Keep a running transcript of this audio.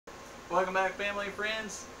Welcome back, family and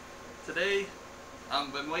friends. Today,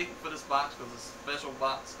 I've been waiting for this box because it's a special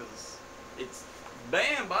box because it's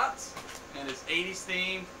band box and it's 80s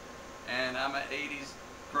themed, and I'm an 80s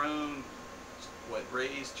grown,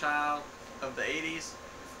 raised child of the 80s,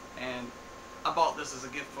 and I bought this as a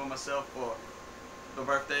gift for myself for the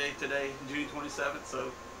birthday today, June 27th.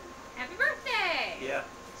 So happy birthday! Yeah.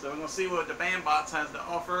 So we're gonna see what the band box has to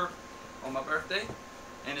offer on my birthday,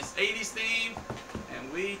 and it's 80s themed,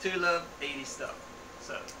 and we too love 80s stuff.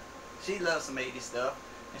 So she loves some 80s stuff,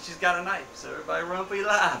 and she's got a knife. So everybody run for your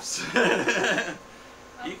lives. You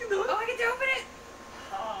can do it. Oh, I get to open it.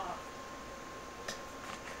 Oh.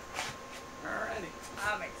 Alrighty.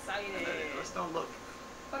 I'm excited. Let's don't look.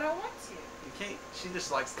 But I want to. You can't. She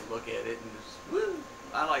just likes to look at it and just woo.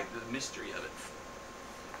 I like the mystery of it.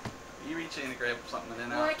 You reach in and grab something and then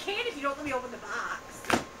Well, I can't if you don't let me open the box.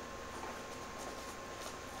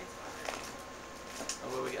 It's fine. Oh,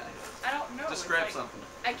 what we got here? I don't know. Just grab something.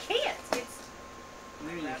 I can't. It's.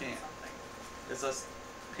 Maybe you can't. Something. It's a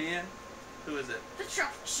pen. Who is it? The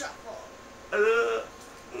truffle shuffle.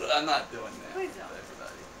 I'm not doing that. Please don't.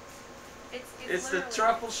 Everybody. It's the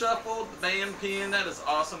truffle shuffle, the band pen. That is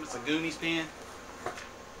awesome. It's a Goonies pen.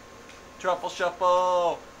 Truffle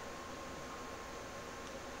shuffle.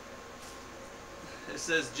 It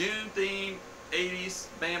says June theme 80s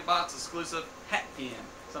band box exclusive hat pin.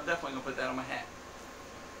 So I'm definitely gonna put that on my hat.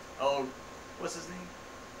 Oh, what's his name?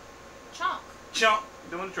 Chunk. Chunk.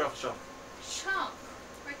 Doing the truffle shuffle. Chunk.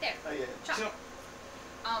 Right there. Oh yeah. Chunk.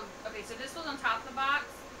 Okay, so this was on top of the box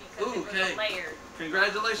because it was layered.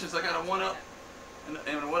 Congratulations, I got a 1-up.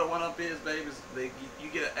 And what a 1-up is, babe, is you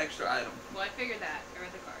get an extra item. Well, I figured that. I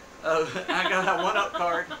read the card. Oh, I got a 1-up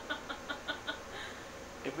card.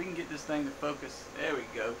 If we can get this thing to focus, there we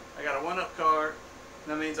go. I got a 1-up card.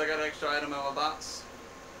 That means I got an extra item in my box.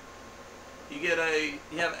 You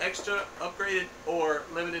have extra, upgraded, or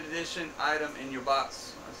limited edition item in your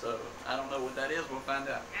box. So I don't know what that is. We'll find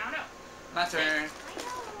out. I don't know. My turn. I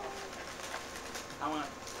know. I want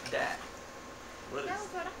that. What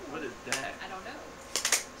is that? I don't know.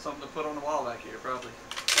 Something to put on the wall back here, probably.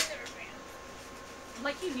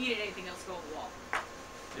 Like you needed anything else to go on the wall.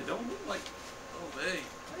 It don't look like. Oh, hey.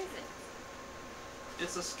 What is it?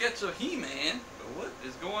 It's a sketch of He-Man. But what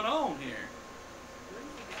is going on here? What do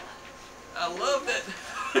you got? I love that.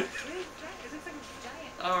 It looks like a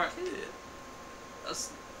giant. Alright.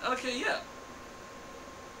 Okay, yeah.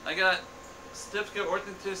 I got certificate of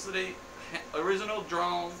authenticity, original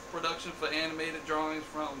drawn production for animated drawings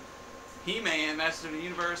from He-Man, Master of the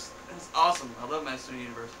Universe. That's awesome. I love Master of the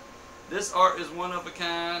Universe. This art is one of a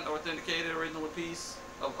kind, authenticated original piece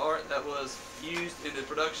of art that was used in the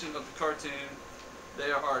production of the cartoon.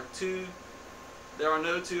 There are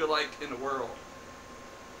no two alike in the world.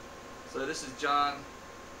 So this is John.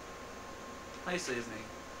 How do you say his name?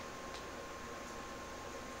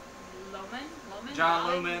 Loman? John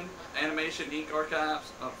Loman, Animation Inc.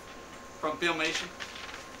 Archives from Filmation.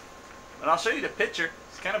 And I'll show you the picture.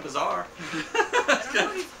 It's kind of bizarre. I don't know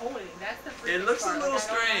what he's holding. That's the freaking It looks part. a little like,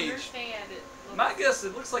 I don't strange. understand it. My guess,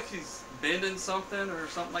 it looks like he's bending something or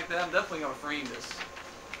something like that. I'm definitely going to frame this.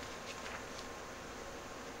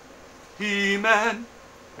 He-Man.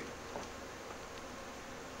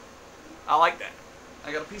 I like that.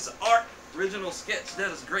 I got a piece of art, original sketch.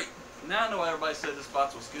 That is great. Now I know why everybody said this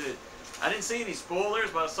box was good. I didn't see any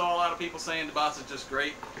spoilers, but I saw a lot of people saying the box is just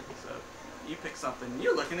great. So you pick something.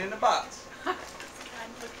 You're looking in the box. I'm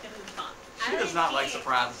looking in the box. She does not like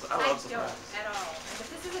surprises. I love surprises. I don't at all. But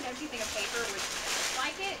this is an empty thing of paper, which looks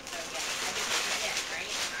like it. So yeah, I didn't see it,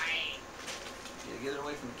 right? Right. Yeah, get it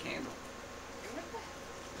away from the candle. What the?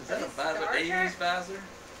 Is that a visor? 80s visor?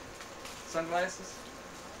 Sunglasses?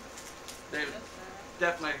 They're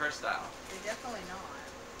definitely her style. They're definitely not.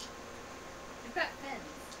 They've got pins.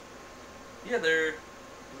 Yeah, they're.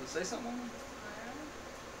 Does it say something on them?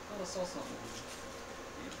 Oh, I saw something on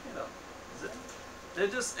them. You know, is it? They're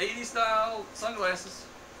just 80s style sunglasses.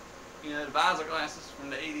 You know, the visor glasses from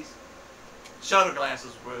the 80s. Shutter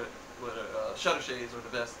glasses shutter shades are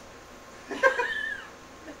the best. They're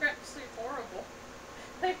actually horrible.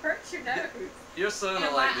 They hurt your nose. Your son and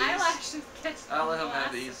will like these. My eyelashes catch I'll let him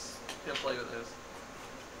have these. He'll play with those.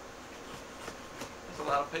 There's a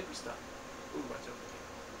lot of paper stuff. Ooh, watch out.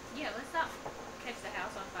 Yeah, let's not catch the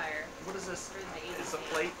house on fire. What is this? The It's a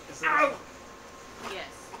plate. Is it Ow!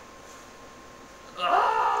 Yes.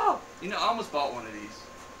 Oh! You know, I almost bought one of these.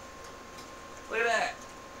 Look at that.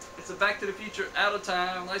 It's a Back to the Future Out of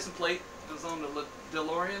Time license plate. It was on the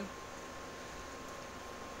DeLorean.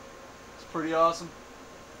 It's pretty awesome.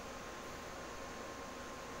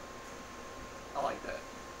 I like that.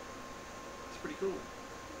 It's pretty cool.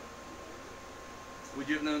 Would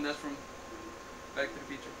you have known that's from Back to the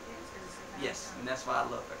Future? Yes, and that's why I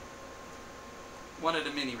love her. One of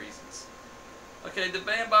the many reasons. Okay, the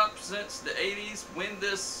Bambop presents the 80s Win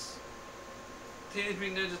This Teenage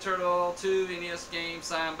Mutant Ninja Turtle 2 NES game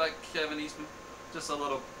signed by Kevin Eastman. Just a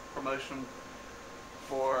little promotion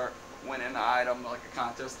for winning an item, like a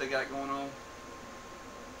contest they got going on.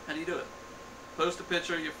 How do you do it? Post a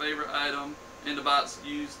picture of your favorite item in the box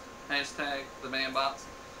used hashtag the Bambots.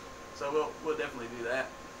 So we'll definitely do that,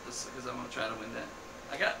 just because I'm gonna try to win that.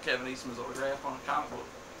 I got Kevin Eastman's autograph on a comic book.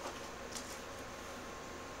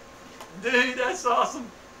 Dude, that's awesome.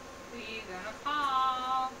 Who you gonna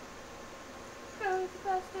call?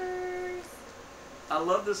 Ghostbusters. I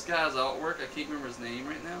love this guy's artwork. I can't remember his name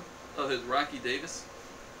right now. Oh, his Rocky Davis.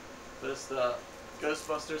 But it's the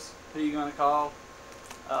Ghostbusters. Who you gonna call?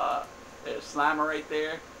 There's Slimer right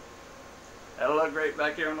there. That'll look great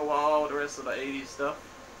back here on the wall with the rest of the 80s stuff.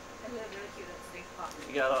 I love really cute little steak puff.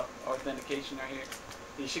 You got authentication right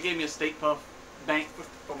here. She gave me a steak puff bank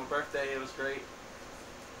for my birthday. It was great.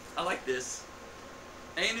 I like this.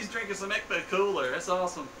 And he's drinking some Ecto Cooler. That's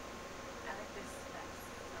awesome. I like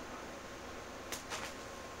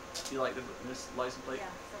this. You like this license plate? Yeah,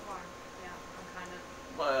 so far. Yeah, I'm kind of.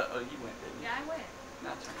 Well, oh, you went, didn't you? Yeah, I went.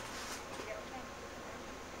 Not turn. Yeah, okay.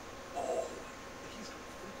 Oh, he's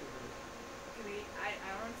I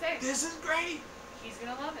don't want to say. This is great. He's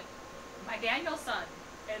gonna love it. My Daniel son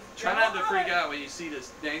is. Try not to freak out when you see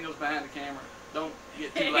this. Daniel's behind the camera. Don't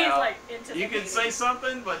get too loud. He's like into you the can meeting. say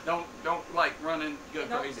something, but don't like run and go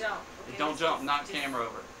Don't crazy. jump. Okay, Don't jump. Knock just, camera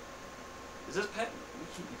over. Is this Pat? We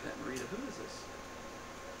can't be Pat Morita. Who is this?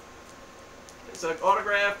 It's an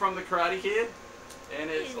autograph from the Karate Kid, and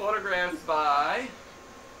it's autographed by.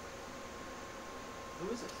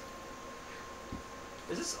 Who is this?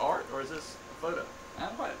 Is this art or is this a photo?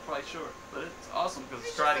 I'm not quite sure, but it's awesome because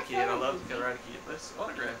it's Karate Kid. I love the Karate Kid, but it's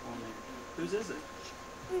autographed on there. Whose is it?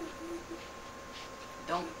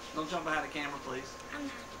 Don't jump behind the camera, please.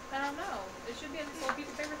 I don't know. It should be in this little piece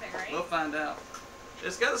of paper thing, right? We'll find out.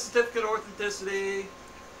 It's got a certificate of authenticity,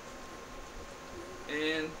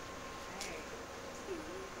 and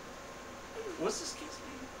what's this kid's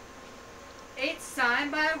name? It's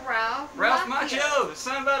signed by Ralph. Ralph Macchio. It's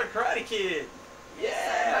signed by the Karate Kid. It's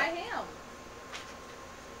signed by him.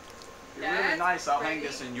 You're really nice. I'll hang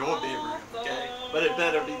this in your bedroom, okay? But it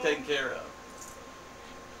better be taken care of.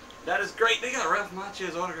 That is great. They got Ralph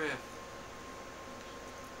Macchio's autograph.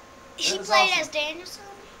 He That is played awesome. as Danielson?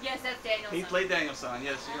 Yes, that's Danielson. He played Danielson.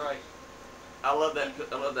 Yes, you're right. I love that.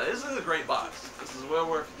 I love that. This is a great box. This is well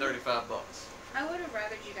worth $35. I would have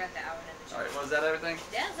rather you got the Alvin and the All right, was that everything?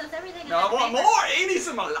 Yes, that's everything. No, I want paper. more 80s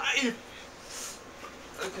in my life.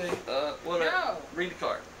 Okay, what? No. Read the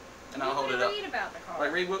card, and I'll You hold can it up. Read about the card.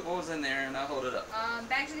 Like, read what was in there, and I'll hold it up.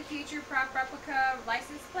 Back to the Future prop replica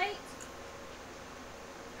license plate.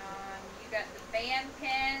 You got the band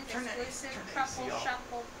pins, Turn that- exclusive turn that truffle AC off.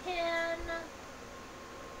 shuffle pin.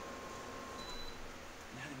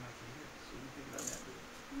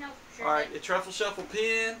 Nope, sure. All right, did. the Truffle Shuffle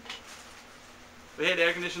pin. We had the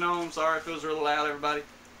air conditioning on. Sorry if it was really loud, everybody.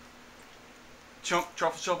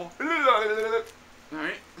 Truffle Shuffle. All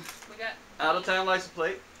right. We got Out of town license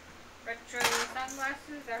plate. retro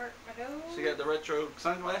sunglasses. That hurt my nose. She got the retro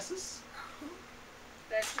sunglasses.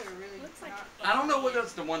 That's actually really Looks like not I don't know what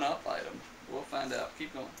that's the one-up item. We'll find out.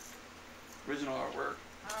 Keep going. Original artwork.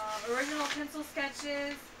 Original pencil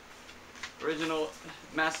sketches. Original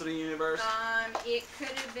Master of the Universe. It could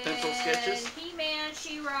have been Pencil sketches? He-Man,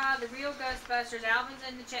 She-Ra, The Real Ghostbusters, Alvin's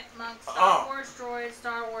and the Chipmunks, Oh. Star Wars Droids,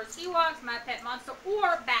 Star Wars Ewoks, My Pet Monster,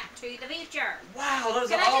 or Back to the Future. Wow, those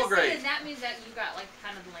Can are I all just say great. that means that you got like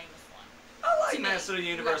kind of the lamest one. I like to me, Master of the you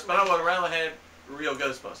Universe, got but I would rather have Real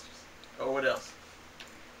Ghostbusters. Or what else?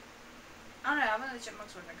 I don't know, Alvin and the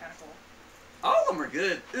Chipmunks would have been kind of cool. All of them are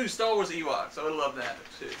good. Ooh, Star Wars Ewoks. I would love that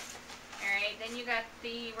too. Alright, then you got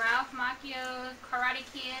the Ralph Macchio Karate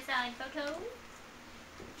Kid signed photo.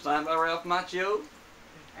 Signed by Ralph Macchio.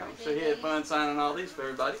 I'm sure he had fun signing all these for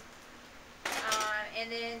everybody.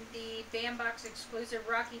 And then the Bandbox exclusive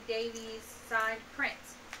Rocky Davies signed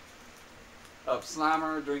prints. Of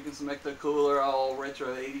Slimer drinking some Ecto Cooler, all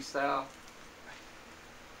retro 80s style.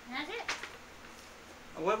 And that's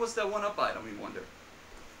it. What was that one-up item, you wonder?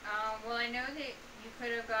 Well, I know that you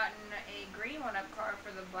could have gotten a green one-up card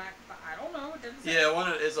for the black, but I don't know. It doesn't say.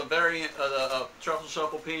 Yeah, it's a variant of a Truffle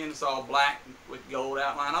Shuffle pin. It's all black with gold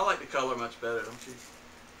outline. I like the color much better, don't you?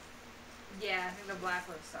 Yeah, I think the black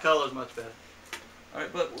was something. Color's much better.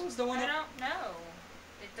 Alright, but what was the I one-up? don't know.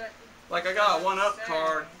 It doesn't. Like, I got a one-up say.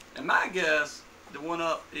 card, and my guess, the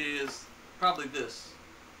one-up is probably this.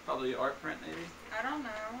 Probably art print, maybe? I don't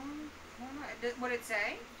know. What'd it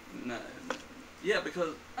say? No. Yeah,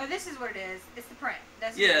 because... Oh, this is what it is. It's the print.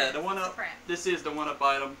 That's yeah, the one it's up. The print. This is the one up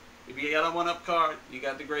item. If you got a one up card, you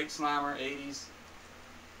got the Great Slimer 80s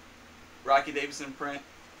Rocky Davidson print,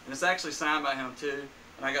 and it's actually signed by him too.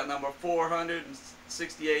 And I got number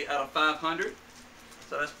 468 out of 500.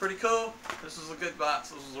 So that's pretty cool. This was a good box.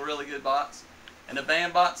 This was a really good box. And the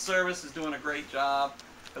Bandbox service is doing a great job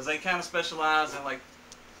because they kind of specialize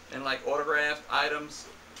in like autographed items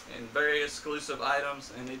and very exclusive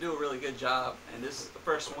items, and they do a really good job. And this is the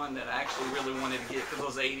first one that I actually really wanted to get because it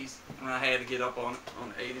was 80s, and I had to get up on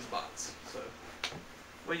the 80s box. So,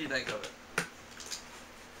 what do you think of it?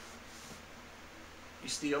 You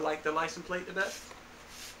still like the license plate the best?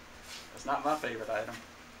 That's not my favorite item.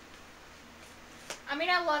 I mean,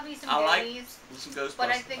 I love me some goodies, some Ghostbusters, but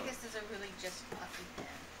I think this is a really just fluffy pen.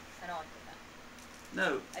 I don't like that.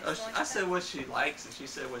 No, I said what she likes, and she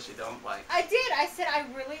said what she don't like. I did. I said I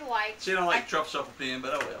really like. She don't like Truff Shuffle pen,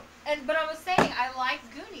 but oh well. But I was saying I like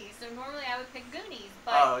Goonies, so normally I would pick Goonies,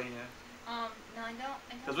 but oh yeah. No, I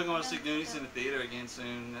don't. Because we're going to see Goonies in the theater again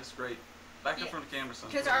soon. That's great. Back up from the camera, son.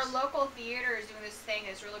 Because our local theater is doing this thing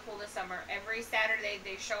that's really cool this summer. Every Saturday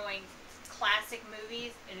they're showing classic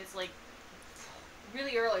movies, and it's like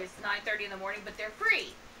really early. It's 9:30 in the morning, but they're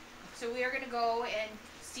free. So we are gonna go and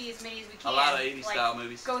see as many as we can. A lot of 80s style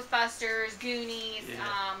movies. Ghostbusters, Goonies.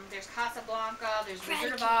 Yeah. There's Casablanca. There's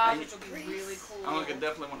Wizard of Oz, which will be really cool. I'm gonna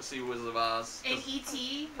definitely want to see Wizard of Oz. And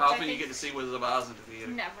E.T. How often you get to see Wizard of Oz in the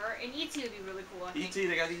theater? Never. And E.T. would be really cool. E.T.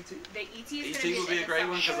 They got E.T. The E.T. is E.T. would be a great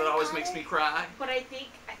one because it always makes me cry. But I think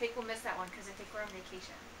we'll miss that one because I think we're on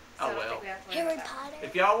vacation. So oh well. Harry Potter.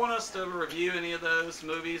 If y'all want us to review any of those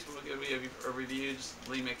movies, we'll give you a review. Just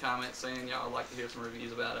leave me a comment saying y'all would like to hear some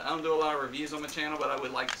reviews about it. I don't do a lot of reviews on my channel, but I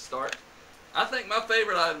would like to start. I think my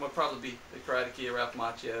favorite item would probably be the Karate Kid Ralph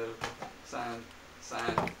Macchio signed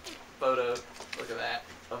photo. Look at that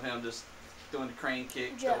of him just doing the crane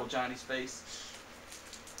kick, double Johnny's face.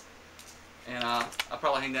 And I'll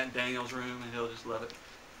probably hang that in Daniel's room, and he'll just love it.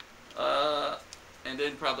 And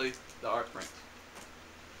then probably the art print.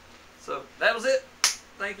 So that was it.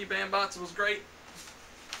 Thank you, Bandbox. It was great.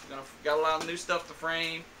 Got a lot of new stuff to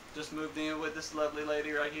frame. Just moved in with this lovely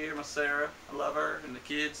lady right here, my Sarah. I love her, and the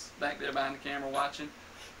kids back there behind the camera watching.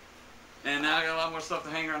 And now I got a lot more stuff to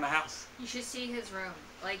hang around the house. You should see his room.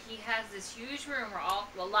 Like, he has this huge room where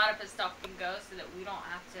a lot of his stuff can go, so that we don't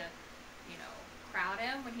have to, crowd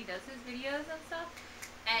him when he does his videos and stuff.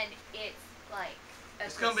 And it's like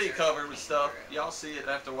it's gonna be covered with stuff. Y'all see it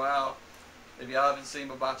after a while. If y'all haven't seen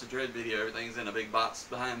my Box of Dread video, everything's in a big box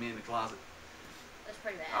behind me in the closet. That's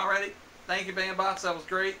pretty bad. Alrighty. Thank you, Bandbox. That was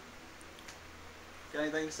great. Got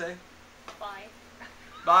anything to say? Bye.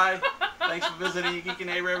 Bye. Thanks for visiting your geeky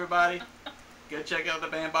neighbor, everybody. Go check out the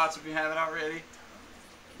Bandbox if you haven't already.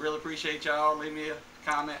 Really appreciate y'all. Leave me a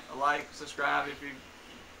comment, a like, subscribe if you're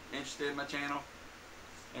interested in my channel.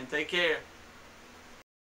 And take care.